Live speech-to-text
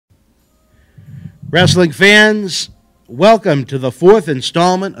Wrestling fans, welcome to the fourth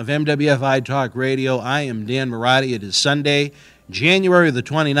installment of MWF iTalk Radio. I am Dan Mirade. It is Sunday, January the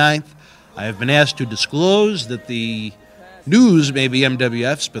 29th. I have been asked to disclose that the news may be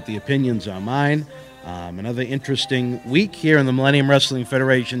MWF's, but the opinions are mine. Another interesting week here in the Millennium Wrestling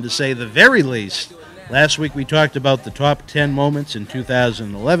Federation, to say the very least. Last week we talked about the top 10 moments in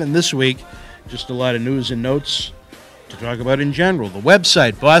 2011. This week, just a lot of news and notes to talk about in general. The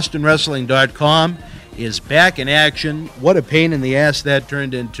website, bostonwrestling.com, is back in action. What a pain in the ass that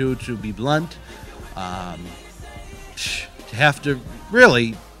turned into, to be blunt. To have to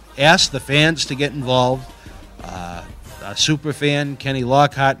really ask the fans to get involved. A super fan, Kenny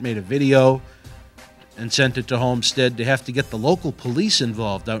Lockhart, made a video and sent it to Homestead to have to get the local police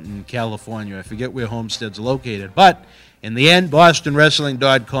involved out in California. I forget where Homestead's located. But in the end,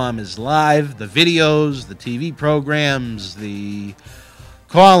 bostonwrestling.com is live. The videos, the TV programs, the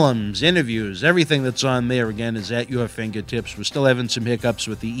columns, interviews, everything that's on there, again, is at your fingertips. We're still having some hiccups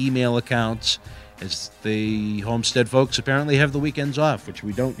with the email accounts, as the Homestead folks apparently have the weekends off, which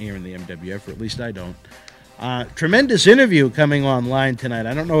we don't here in the MWF, or at least I don't. Tremendous interview coming online tonight.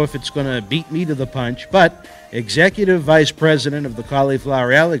 I don't know if it's going to beat me to the punch, but Executive Vice President of the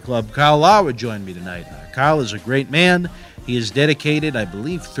Cauliflower Alley Club, Karl Lauer, joined me tonight. Karl is a great man. He has dedicated, I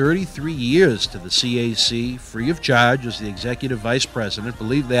believe, 33 years to the CAC, free of charge, as the Executive Vice President.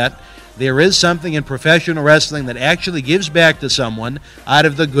 Believe that. There is something in professional wrestling that actually gives back to someone out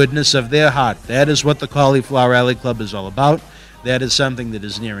of the goodness of their heart. That is what the Cauliflower Alley Club is all about. That is something that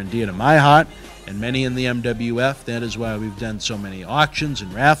is near and dear to my heart and many in the MWF. That is why we've done so many auctions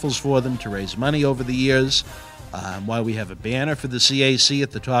and raffles for them to raise money over the years. Why we have a banner for the CAC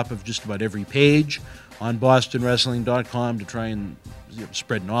at the top of just about every page on bostonwrestling.com to try and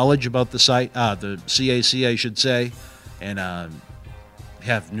spread knowledge about the site, the CAC, I should say, and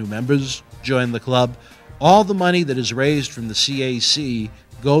have new members join the club. All the money that is raised from the CAC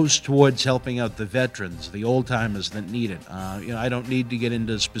goes towards helping out the veterans, the old-timers that need it. I don't need to get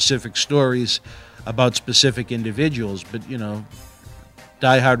into specific stories about specific individuals, but,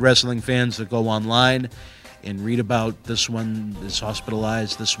 diehard wrestling fans that go online and read about this one is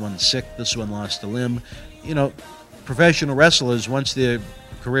hospitalized, this one's sick, this one lost a limb. Professional wrestlers, once their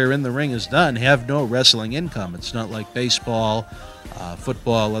career in the ring is done, have no wrestling income. It's not like baseball,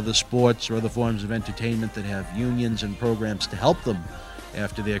 football, other sports, or other forms of entertainment that have unions and programs to help them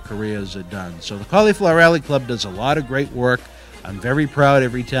after their careers are done. So the Cauliflower Alley Club does a lot of great work. I'm very proud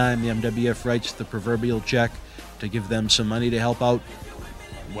every time the MWF writes the proverbial check to give them some money to help out.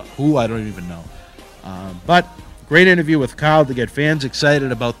 Who, I don't even know. But great interview with Karl to get fans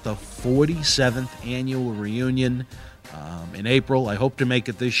excited about the 47th annual reunion in April. I hope to make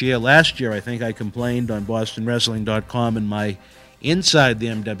it this year. Last year, I think I complained on bostonwrestling.com in my Inside the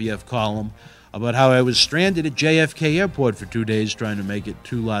MWF column about how I was stranded at JFK Airport for 2 days trying to make it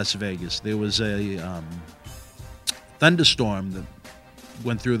to Las Vegas. There was a thunderstorm that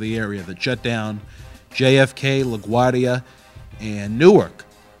went through the area that shut down JFK, LaGuardia, and Newark.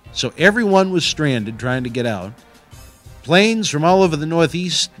 So everyone was stranded trying to get out. Planes from all over the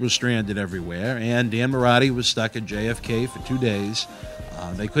Northeast were stranded everywhere, and Dan Mirade was stuck at JFK for 2 days.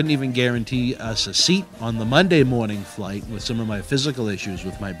 They couldn't even guarantee us a seat on the Monday morning flight with some of my physical issues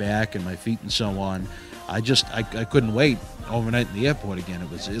with my back and my feet and so on. I couldn't wait overnight in the airport again.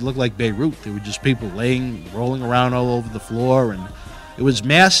 It looked like Beirut. There were just people rolling around all over the floor, and it was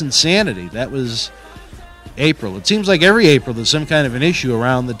mass insanity. That was April. It seems like every April there's some kind of an issue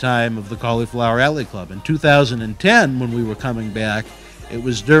around the time of the Cauliflower Alley Club. In 2010, when we were coming back, it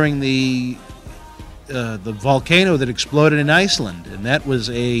was during the volcano that exploded in Iceland, and that was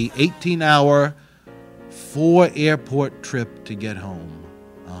a 18-hour, 4-airport trip to get home.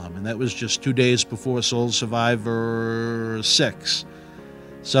 And that was just 2 days before Soul Survivor 6.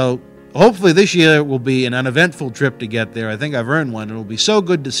 So hopefully this year will be an uneventful trip to get there. I think I've earned one. It'll be so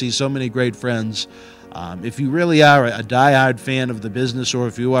good to see so many great friends. If you really are a diehard fan of the business, or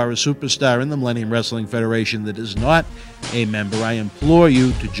if you are a superstar in the Millennium Wrestling Federation that is not a member, I implore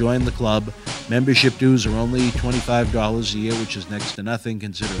you to join the club. Membership dues are only $25 a year, which is next to nothing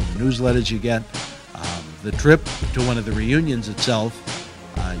considering the newsletters you get. The trip to one of the reunions itself,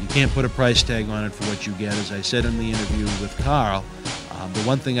 you can't put a price tag on it for what you get. As I said in the interview with Karl, the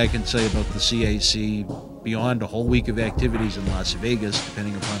one thing I can say about the CAC, beyond a whole week of activities in Las Vegas,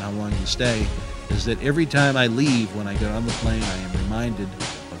 depending upon how long you stay, is that every time I leave, when I get on the plane, I am reminded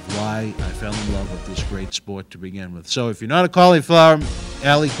of why I fell in love with this great sport to begin with. So if you're not a Cauliflower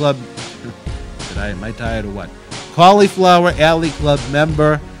Alley Club, am I tired or what? Cauliflower Alley Club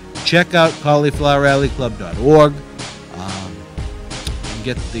member, check out caulifloweralleyclub.org. and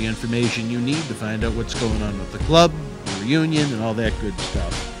get the information you need to find out what's going on with the club, the reunion, and all that good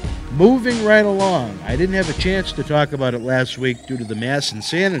stuff. Moving right along, I didn't have a chance to talk about it last week due to the mass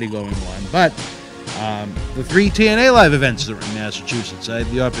insanity going on, but the 3 TNA live events that were in Massachusetts, I had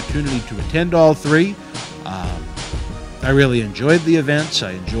the opportunity to attend all 3. I really enjoyed the events.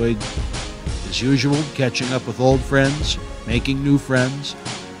 I enjoyed, as usual, catching up with old friends, making new friends.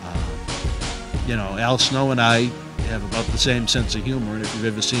 Al Snow and I have about the same sense of humor, and if you've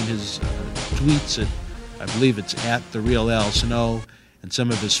ever seen his tweets, I believe it's at The Real Al Snow, and some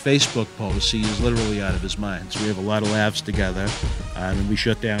of his Facebook posts, he is literally out of his mind. So we have a lot of laughs together, and we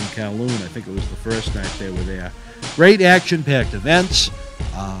shut down Kowloon. I think it was the first night they were there. Great action-packed events.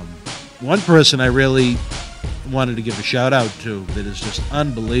 One person I really wanted to give a shout-out to that is just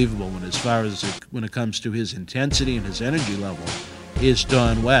unbelievable when it comes to his intensity and his energy level is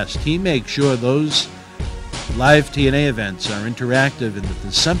Don West. He makes sure those live TNA events are interactive and that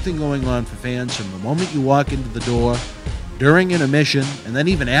there's something going on for fans from the moment you walk into the door, during intermission, and then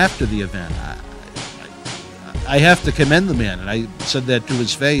even after the event. I have to commend the man, and I said that to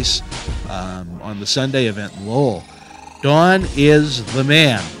his face on the Sunday event in Lowell. Don is the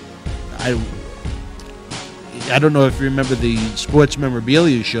man. I don't know if you remember the sports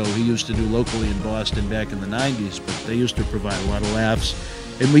memorabilia show he used to do locally in Boston back in the 90s, but they used to provide a lot of laughs.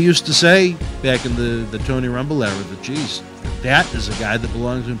 And we used to say back in the Tony Rumble era that, geez, that is a guy that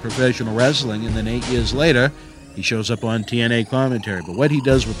belongs in professional wrestling, and then 8 years later, he shows up on TNA commentary. But what he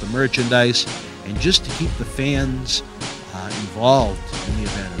does with the merchandise and just to keep the fans involved in the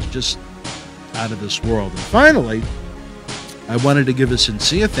event is just out of this world. And finally, I wanted to give a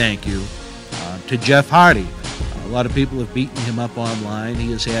sincere thank you to Jeff Hardy. A lot of people have beaten him up online.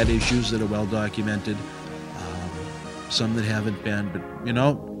 He has had issues that are well documented, some that haven't been. But,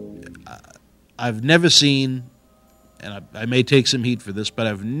 I've never seen, and I may take some heat for this, but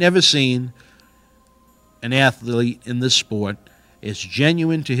I've never seen an athlete in this sport as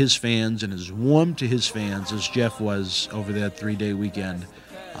genuine to his fans and as warm to his fans as Jeff was over that 3-day weekend.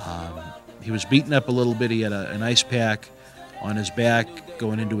 He was beaten up a little bit. He had an ice pack on his back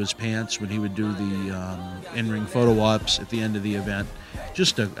going into his pants when he would do the in-ring photo ops at the end of the event.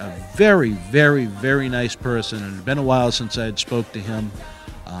 Just a very, very, very nice person, and it had been a while since I had spoke to him.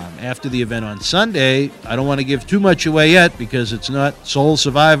 After the event on Sunday, I don't want to give too much away yet because it's not Soul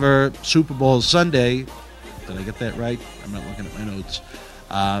Survivor Super Bowl Sunday. Did I get that right? I'm not looking at my notes.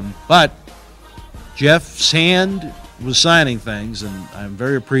 But Jeff's hand was signing things, and I'm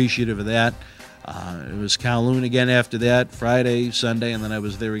very appreciative of that. It was Kowloon again after that, Friday, Sunday, and then I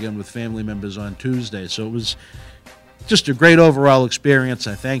was there again with family members on Tuesday. So it was just a great overall experience.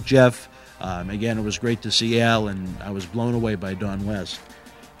 I thank Jeff. Again, it was great to see Al, and I was blown away by Don West.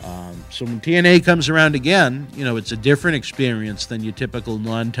 So when TNA comes around again, it's a different experience than your typical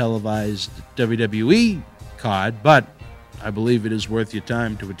non-televised WWE card, but I believe it is worth your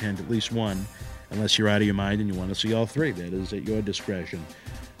time to attend at least one, unless you're out of your mind and you want to see all 3. That is at your discretion.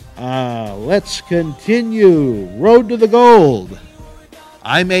 Let's continue. Road to the Gold.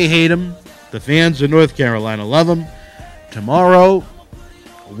 I may hate him. The fans of North Carolina love him. Tomorrow,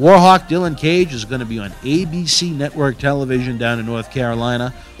 Warhawk Dylan Kage is going to be on ABC Network Television down in North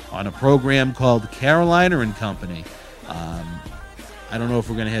Carolina on a program called Carolina and Company. I don't know if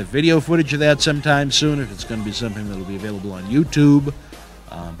we're going to have video footage of that sometime soon, if it's going to be something that will be available on YouTube.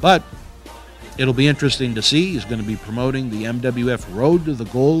 But it'll be interesting to see. He's going to be promoting the MWF Road to the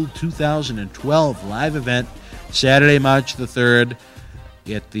Gold 2012 live event Saturday, March the 3rd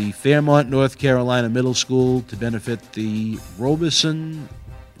at the Fairmont, North Carolina Middle School to benefit the Robeson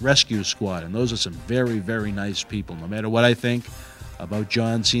Rescue Squad. And those are some very, very nice people. No matter what I think about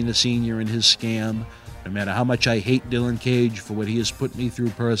John Cena Sr. and his scam, no matter how much I hate Dylan Kage for what he has put me through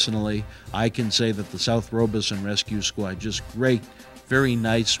personally, I can say that the South Robeson Rescue Squad, just great, very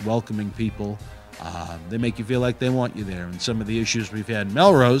nice, welcoming people. They make you feel like they want you there. And some of the issues we've had in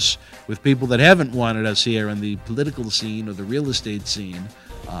Melrose with people that haven't wanted us here in the political scene or the real estate scene,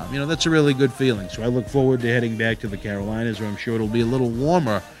 that's a really good feeling. So I look forward to heading back to the Carolinas, where I'm sure it'll be a little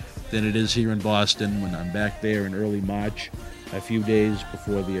warmer than it is here in Boston when I'm back there in early March, a few days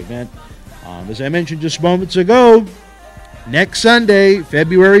before the event. As I mentioned just moments ago, next Sunday,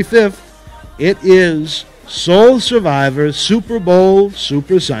 February 5th, it is Soul Survivor Super Bowl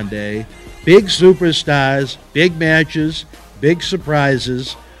Super Sunday. Big superstars, big matches, big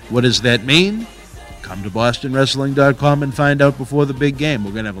surprises. What does that mean? Come to BostonWrestling.com and find out before the big game.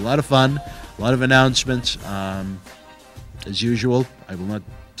 We're going to have a lot of fun, a lot of announcements. As usual, I will not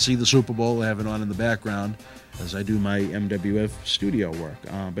see the Super Bowl. I have it on in the background as I do my MWF studio work.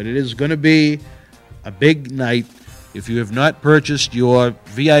 But it is going to be a big night If you have not purchased your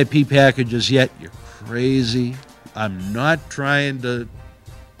VIP packages yet, you're crazy. I'm not trying to,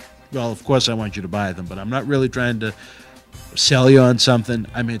 well, of course I want you to buy them, but I'm not really trying to sell you on something.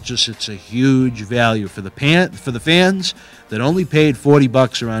 I mean, it's a huge value for the fans that only paid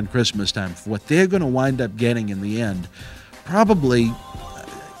 $40 around Christmas time for what they're going to wind up getting in the end. Probably,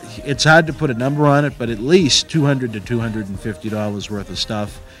 it's hard to put a number on it, but at least $200 to $250 worth of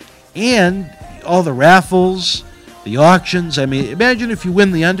stuff. And all the raffles, the auctions. I mean, imagine if you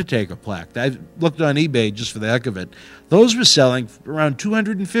win the Undertaker plaque. I looked on eBay just for the heck of it. Those were selling for around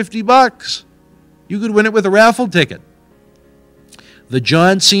 $250. You could win it with a raffle ticket. The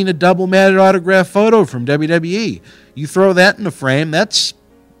John Cena double matted autograph photo from WWE. You throw that in a frame, that's,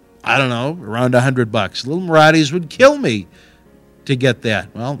 I don't know, around $100. Little Mirades would kill me to get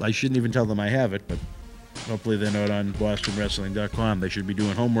that. Well, I shouldn't even tell them I have it, but hopefully they're not on BostonWrestling.com. They should be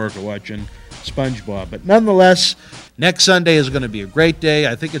doing homework or watching SpongeBob. But nonetheless, next Sunday is going to be a great day.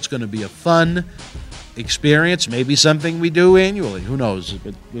 I think it's going to be a fun experience, maybe something we do annually. Who knows?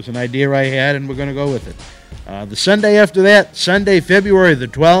 It was an idea I had, and we're going to go with it. The Sunday after that, Sunday, February the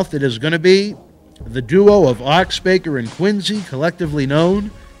 12th, it is going to be the duo of Ox Baker and Quincy, collectively known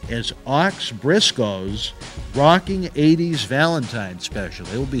as Ox Briscoe's Rocking 80s Valentine special.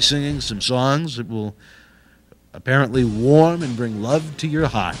 They will be singing some songs that will apparently warm and bring love to your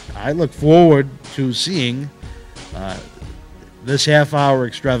heart. I look forward to seeing this half-hour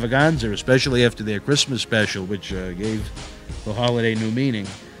extravaganza, especially after their Christmas special, which gave the holiday new meaning.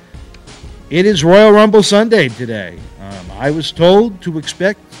 It is Royal Rumble Sunday today. I was told to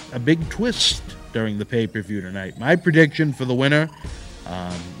expect a big twist during the pay-per-view tonight. My prediction for the winner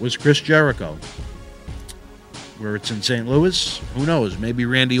was Chris Jericho. Where it's in St. Louis, who knows? Maybe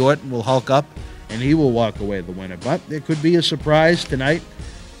Randy Orton will hulk up and he will walk away the winner. But there could be a surprise tonight.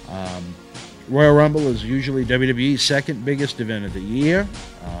 Royal Rumble is usually WWE's second biggest event of the year.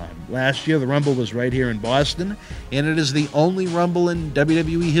 Last year, the Rumble was right here in Boston, and it is the only Rumble in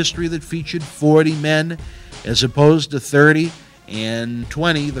WWE history that featured 40 men as opposed to 30 and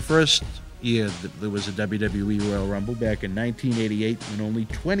 20 the first year that there was a WWE Royal Rumble back in 1988 when only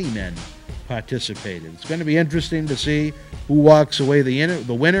 20 men participated. It's going to be interesting to see who walks away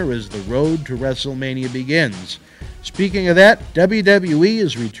the winner as the road to WrestleMania begins. Speaking of that, WWE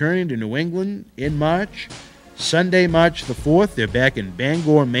is returning to New England in March. Sunday, March the 4th, they're back in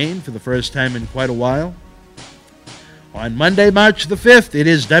Bangor, Maine for the first time in quite a while. On Monday, March the 5th, it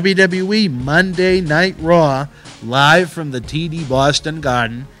is WWE Monday Night Raw, live from the TD Boston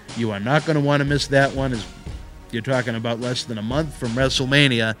Garden. You are not going to want to miss that one. As you're talking about less than a month from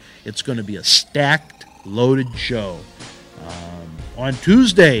WrestleMania. It's going to be a stacked, loaded show. On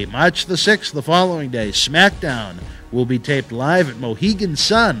Tuesday, March the 6th, the following day, SmackDown will be taped live at Mohegan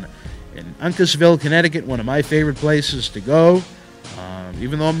Sun in Uncasville, Connecticut, one of my favorite places to go,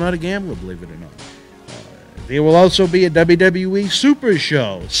 even though I'm not a gambler, believe it or not. There will also be a WWE Super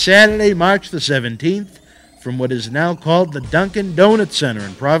Show, Saturday, March the 17th, from what is now called the Dunkin' Donuts Center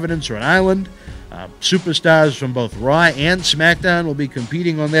in Providence, Rhode Island. Superstars from both Raw and SmackDown will be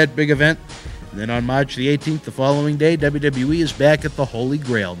competing on that big event. And then on March the 18th, the following day, WWE is back at the Holy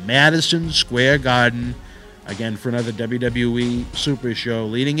Grail, Madison Square Garden, again for another WWE Super Show,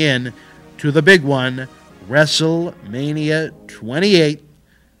 leading in to the big one, WrestleMania 28,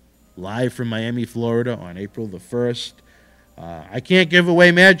 live from Miami, Florida on April the 1st. I can't give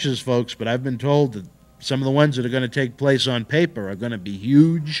away matches, folks, but I've been told that some of the ones that are going to take place on paper are going to be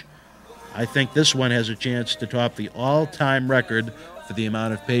huge. I think this one has a chance to top the all-time record for the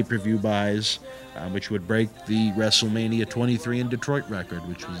amount of pay-per-view buys, which would break the WrestleMania 23 in Detroit record,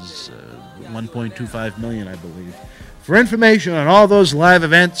 which was 1.25 million, I believe. For information on all those live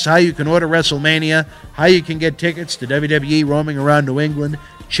events, how you can order WrestleMania, how you can get tickets to WWE roaming around New England,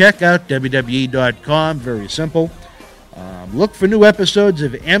 check out WWE.com. Very simple. Look for new episodes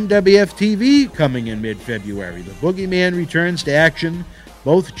of MWF TV coming in mid-February. The Boogeyman returns to action.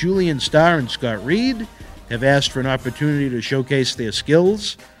 Both Julian Starr and Scott Reed have asked for an opportunity to showcase their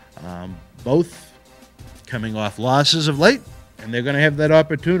skills, both coming off losses of late, and they're going to have that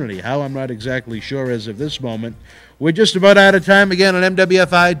opportunity. How, I'm not exactly sure as of this moment. We're just about out of time again on MWF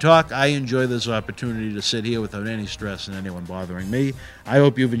iTalk. I enjoy this opportunity to sit here without any stress and anyone bothering me. I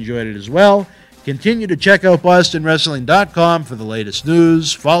hope you've enjoyed it as well. Continue to check out BostonWrestling.com for the latest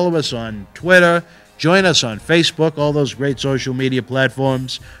news. Follow us on Twitter. Join us on Facebook, all those great social media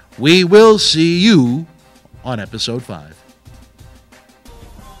platforms. We will see you on Episode 5.